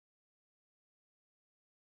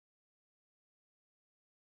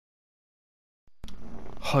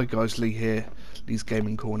Hi guys, Lee here, Lee's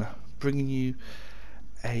Gaming Corner, bringing you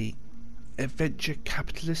a adventure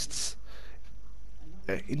capitalists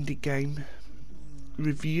indie game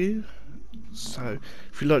review. So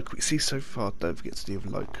if you like what you see so far, don't forget to leave a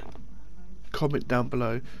like, comment down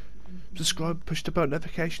below, subscribe, push the bell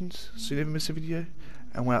notifications so you never miss a video,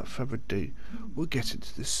 and without further ado, we'll get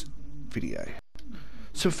into this video.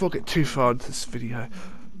 So before I get too far into this video, I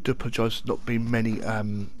do apologise for not being many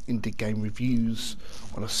indie game reviews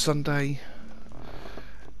on a Sunday.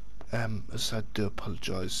 As I do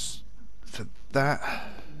apologise for that.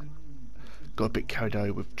 Got a bit carried away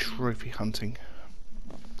with trophy hunting.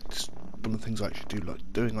 It's one of the things I actually do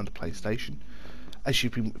like doing on the PlayStation. As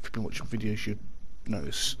if you've been watching videos, you'd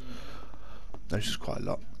notice quite a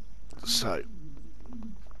lot. So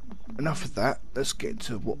enough of that. Let's get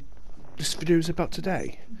into what this video is about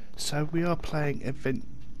today. So we are playing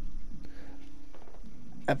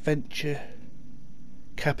Adventure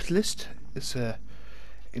Capitalist. It's a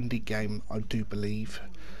indie game, I do believe,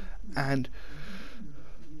 and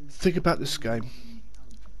the thing about this game,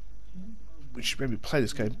 which made me play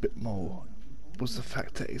this game a bit more, was the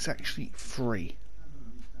fact that it's actually free.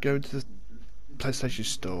 Go into the PlayStation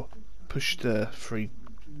Store, push the free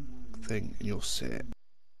thing, and you'll see it.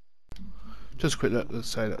 Just a quick look. Let's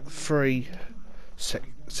say that free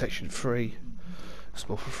section free,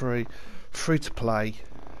 small for free to play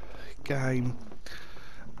game,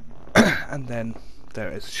 and then there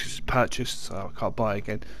it is. It's just purchased, so I can't buy it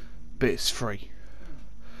again, but it's free.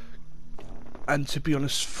 And to be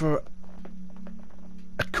honest, for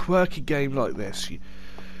a quirky game like this,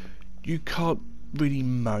 you can't really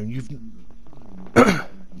moan. You've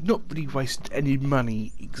not really wasted any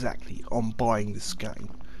money exactly on buying this game.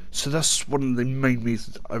 So that's one of the main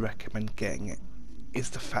reasons I recommend getting it, is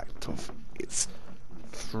the fact of it's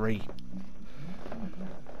free.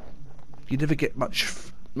 You never get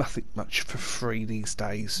nothing much for free these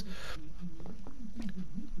days.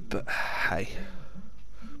 But hey,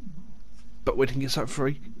 when you get something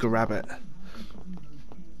free, grab it.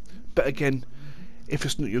 But again, if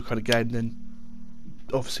it's not your kind of game, then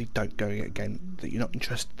obviously don't go and get a game that you're not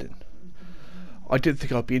interested in. I didn't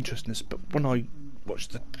think I'd be interested in this, but when I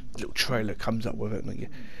watched the little trailer comes up with it, and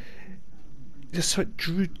just so it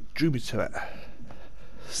drew me to it.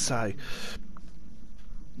 So,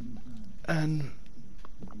 and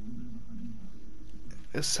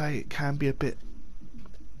let's say it can be a bit,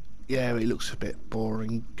 yeah, it looks a bit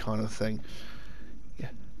boring kind of thing, yeah.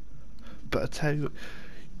 But I tell you,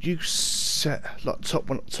 you set like top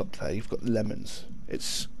one up top there. You've got the lemons.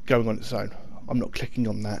 It's going on its own. I'm not clicking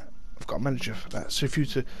on that. I've got a manager for that. So if you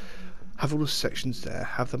to have all the sections there,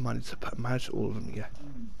 have the money to manage all of them, yeah,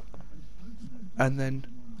 and then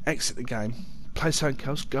exit the game, play something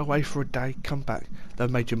else, go away for a day, come back, they've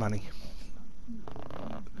made your money.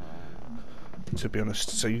 To be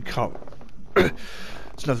honest, so you can't.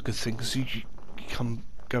 It's another good thing, because you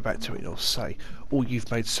go back to it and it'll say, oh, you've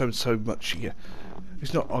made so and so much. Yeah,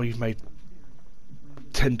 it's not, oh, you've made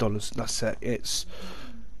 $10. That's it. It's,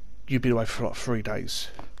 you've been away for like 3 days.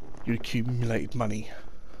 You accumulated money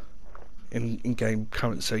in game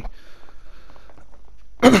currency.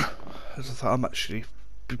 As I thought, I'm actually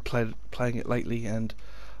been playing it lately, and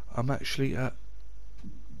I'm actually at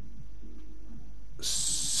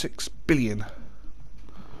 6 billion.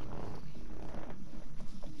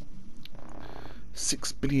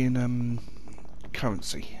 6 billion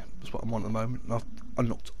currency is what I'm on at the moment, and I've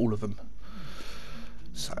unlocked all of them.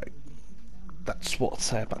 So that's what I'd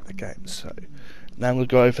say about the game. So now I'm going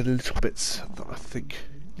to go over the little bits that I think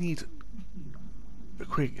need a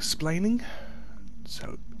quick explaining.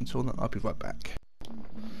 So until then, I'll be right back.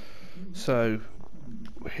 So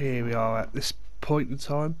here we are at this point in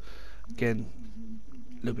time. Again,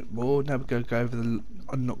 a little bit more. Now we're going to go over the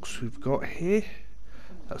unlocks we've got here.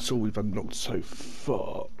 That's all we've unlocked so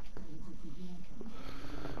far.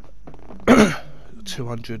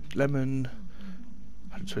 200 lemon,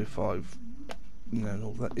 125, and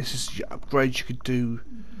all that. This is your upgrades you could do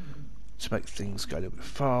to make things go a little bit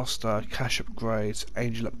faster. Cash upgrades,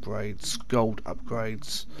 angel upgrades, gold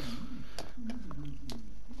upgrades.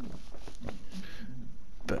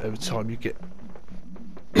 But over time you get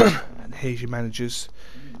and here's your managers.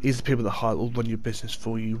 These are the people that hire or run your business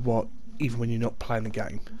for you, even when you're not playing the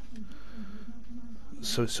game.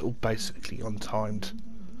 So it's all basically untimed.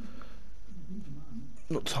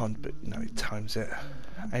 Not timed, but no, it times it.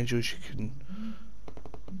 Angels, you can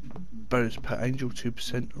bonus per angel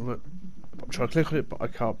 2%. I'm trying to click on it, but I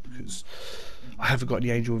can't because I haven't got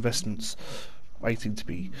any angel investments waiting to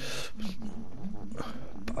be.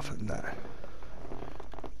 But other than that,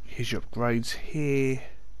 here's your upgrades here.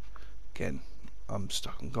 Again, I'm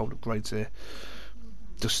stuck on gold upgrades here.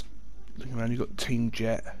 Just looking around, you've got Team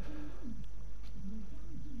Jet,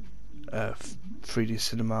 3D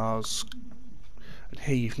cinemas, and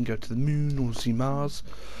here you can go to the moon or see Mars.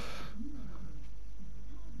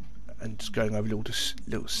 And just going over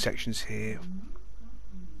little sections here.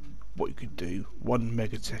 What you could do: 1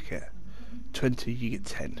 mega ticket, 20 you get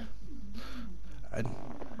 10, and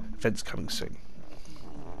events coming soon.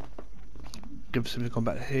 Give us a look on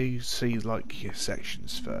back here. You see like your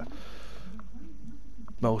sections for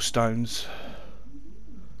milestones,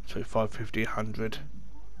 so 550, 100.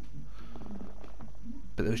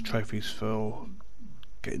 But there's trophies for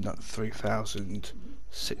getting up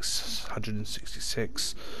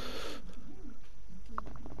 3,666.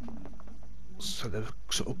 So they're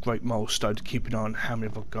sort of great milestone to keep an eye on how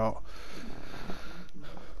many I've got.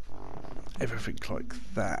 Everything like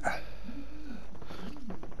that.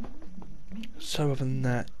 So other than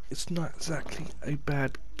that, it's not exactly a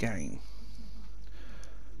bad game.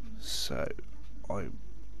 So I'm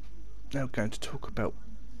now going to talk about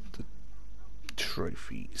the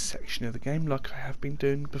trophy section of the game like I have been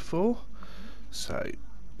doing before. So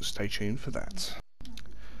stay tuned for that.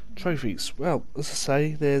 Trophies. Well, as I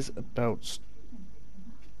say, there's about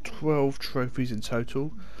 12 trophies in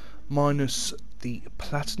total, minus the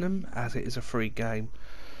platinum, as it is a free game,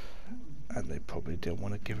 and they probably didn't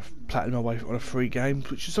want to give a platinum away on a free game,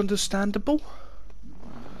 which is understandable.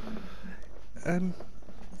 They're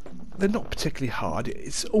not particularly hard.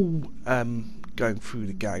 It's all going through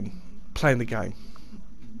the game, playing the game.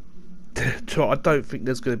 So I don't think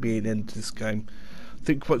there's going to be an end to this game. I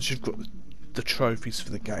think once you've got the trophies for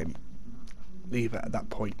the game, leave it at that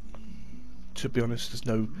point. To be honest, there's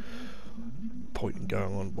no point in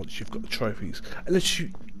going on once you've got the trophies, unless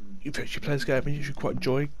you actually play this game and you quite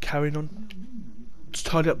enjoy carrying on. It's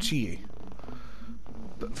entirely up to you.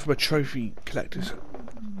 But from a trophy collector's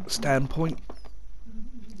standpoint,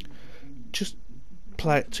 just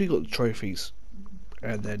play it till you got the trophies,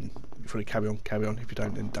 and then if you want to carry on, carry on. If you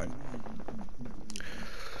don't, then don't.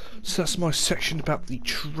 So that's my section about the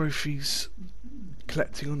trophies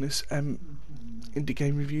collecting on this indie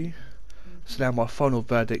game review. So now my final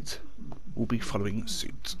verdict will be following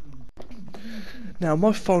suit. Now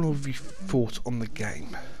my final thought on the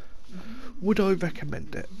game. Would I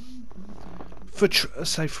recommend it? For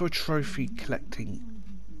say for a trophy collecting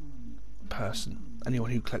person, anyone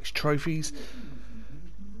who collects trophies,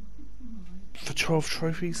 for 12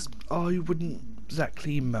 trophies, I wouldn't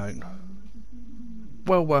exactly moan.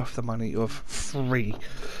 Well worth the money of free,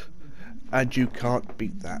 and you can't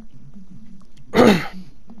beat that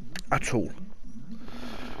at all.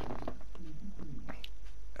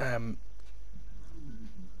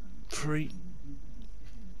 Free.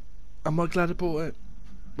 Am I glad I bought it?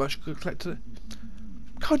 Well, I should go collect it.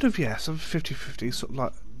 Kind of, yes. I'm 50-50. Sort of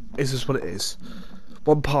like, is this what it is?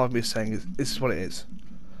 One part of me is saying, is this what it is?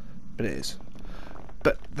 But it is.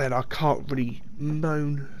 But then I can't really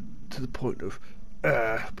moan to the point of,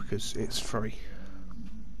 because it's free.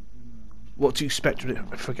 What do you expect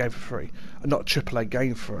for a game for free? And not a AAA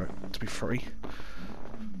game for it to be free.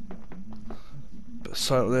 But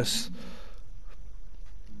so this,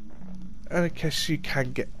 and I guess you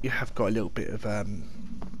have got a little bit of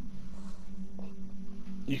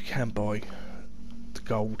you can buy the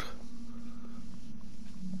gold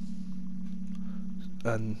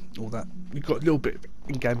and all that. You've got a little bit of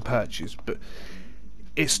in-game purchase, but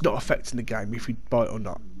it's not affecting the game if you buy it or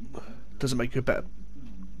not. Doesn't make you better.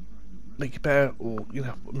 Make it better, or you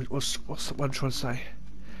know, what's what I'm trying to say?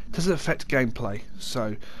 It doesn't affect gameplay,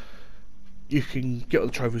 so you can get all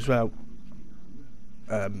the trophies without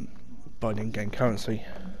buying in-game currency.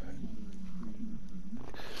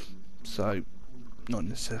 So not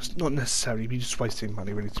necessarily. You're just wasting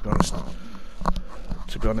money, really. To be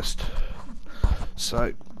honest.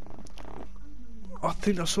 So I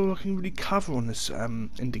think that's all I can really cover on this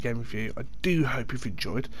indie game review. I do hope you've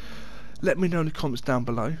enjoyed. Let me know in the comments down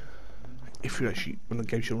below if you actually want the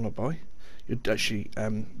games you want to buy. You'd actually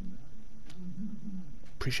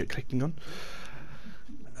appreciate clicking on.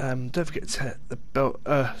 Don't forget to hit the bell,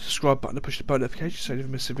 subscribe button to push the bell notification so you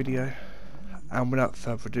never miss a video. And without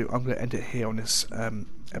further ado, I'm going to end it here on this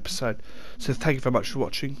episode. So thank you very much for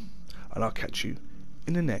watching, and I'll catch you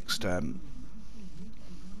in the next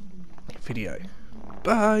video.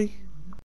 Bye!